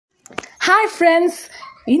Hi friends,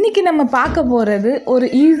 இன்றைக்கி நம்ம பார்க்க போகிறது ஒரு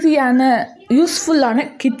ஈஸியான யூஸ்ஃபுல்லான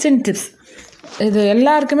கிச்சன் டிப்ஸ். இது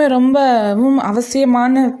எல்லாருக்குமே ரொம்பவும்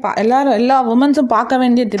அவசியமான எல்லா உமன்ஸும் பார்க்க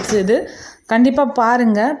வேண்டிய டிப்ஸ். இது கண்டிப்பாக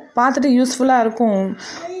பாருங்கள், பார்த்துட்டு யூஸ்ஃபுல்லாக இருக்கும்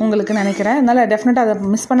உங்களுக்கு நினைக்கிறேன். அதனால் டெஃபினட்டாக அதை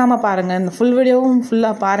மிஸ் பண்ணாமல் பாருங்கள். இந்த ஃபுல் வீடியோவும்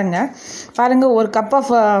ஃபுல்லாக பாருங்கள். ஒரு கப் ஆஃப்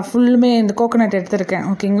ஃபுல்லுமே இந்த கோகோனட் எடுத்திருக்கேன்,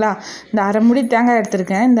 ஓகேங்களா. இந்த அரை முடி தேங்காய்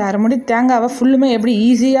எடுத்திருக்கேன். இந்த அரை முடி தேங்காவை ஃபுல்லுமே எப்படி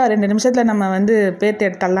ஈஸியாக 2 நிமிஷத்தில் நம்ம பேர்த்து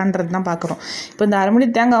எடுத்துடலான்றது தான் பார்க்குறோம். இப்போ இந்த அரை முடி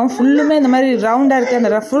தேங்காவும் ஃபுல்லுமே இந்த மாதிரி ரவுண்டாக இருக்குது.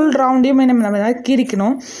 அந்த ஃபுல் ரவுண்டையுமே நம்ம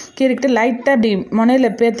கீறிக்கிட்டு லைட்டாக அப்படி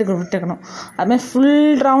முனையில் பேர்த்துக்கு விட்டுக்கணும். அதுமாதிரி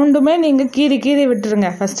ஃபுல் ரவுண்டுமே நீங்கள் கீறி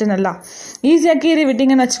விட்டுருங்க. ஃபஸ்ட்டு நல்லா ஈஸியாக கீறி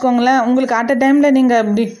விட்டிங்கன்னு வச்சுக்கோங்களேன், உங்களுக்கு அட் அ டைமில் நீங்கள்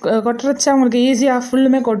இப்படி கொட்டுறச்சா உங்களுக்கு ஈஸியாக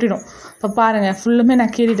ஃபுல்லுமே கொட்டிடும். இப்போ பாருங்கள், ஃபுல்லுமே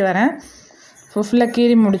நான் கீறிட்டு வரேன். ஃபுல்லாக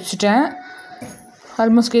கீறி முடிச்சிட்டேன்.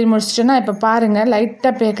 ஆல்மோஸ்ட் கீறி முடிச்சிட்டேன்னா இப்போ பாருங்கள்,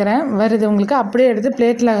 லைட்டாக பேக்கிறேன் வருது உங்களுக்கு. அப்படியே எடுத்து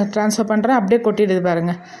பிளேட்டில் ட்ரான்ஸ்ஃபர் பண்ணுறேன். அப்படியே கொட்டிடுது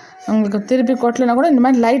பாருங்கள். உங்களுக்கு திருப்பி கொட்டலைன்னா கூட இந்த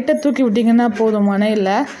மாதிரி லைட்டாக தூக்கி விட்டிங்கன்னா போதும்.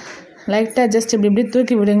 மனையில் லைட்டாக ஜஸ்ட் இப்படி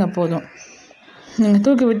தூக்கி விடுங்க போதும். நீங்கள்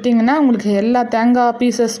தூக்கி விட்டிங்கன்னா உங்களுக்கு எல்லா தேங்காய்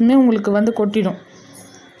பீசஸுமே உங்களுக்கு கொட்டிடும்.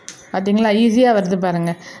 பார்த்தீங்களா, ஈஸியாக வருது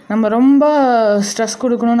பாருங்கள். நம்ம ரொம்ப ஸ்ட்ரெஸ்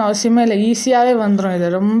கொடுக்கணுன்னு அவசியமே இல்லை, ஈஸியாகவே வந்துடும். இது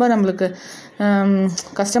ரொம்ப நம்மளுக்கு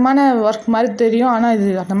கஷ்டமான ஒர்க் மாதிரி தெரியும், ஆனால் இது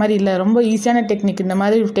அந்த மாதிரி இல்லை. ரொம்ப ஈஸியான டெக்னிக். இந்த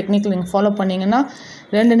மாதிரி டெக்னிக் நீங்கள் ஃபாலோ பண்ணிங்கன்னா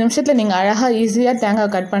 2 நிமிஷத்தில் நீங்கள் அழகாக ஈஸியாக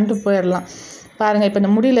தேங்காய் கட் பண்ணிட்டு போயிடலாம். பாருங்கள், இப்போ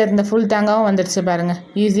இந்த முடியில் இருந்த ஃபுல் தேங்காவும் வந்துடுச்சு பாருங்கள்,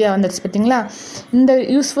 ஈஸியாக வந்துடுச்சு. பார்த்தீங்களா, இந்த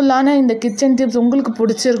யூஸ்ஃபுல்லான இந்த கிச்சன் டிப்ஸ் உங்களுக்கு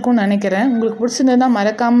பிடிச்சிருக்கும்னு நினைக்கிறேன். உங்களுக்கு பிடிச்சிருந்ததுன்னா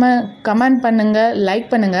மறக்காமல் கமெண்ட் பண்ணுங்கள், லைக்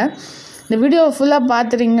பண்ணுங்கள். இந்த வீடியோ ஃபுல்லாக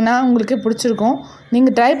பார்த்துட்டிங்கன்னா உங்களுக்கு பிடிச்சிருக்கும்.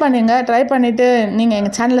 நீங்கள் ட்ரை பண்ணிவிட்டு நீங்கள்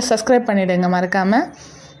எங்கள் சேனலை சப்ஸ்கிரைப் பண்ணிவிடுங்க மறக்காமல்.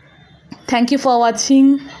 தேங்க்யூ ஃபார்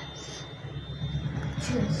வாட்சிங்.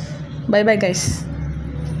 By bye guys.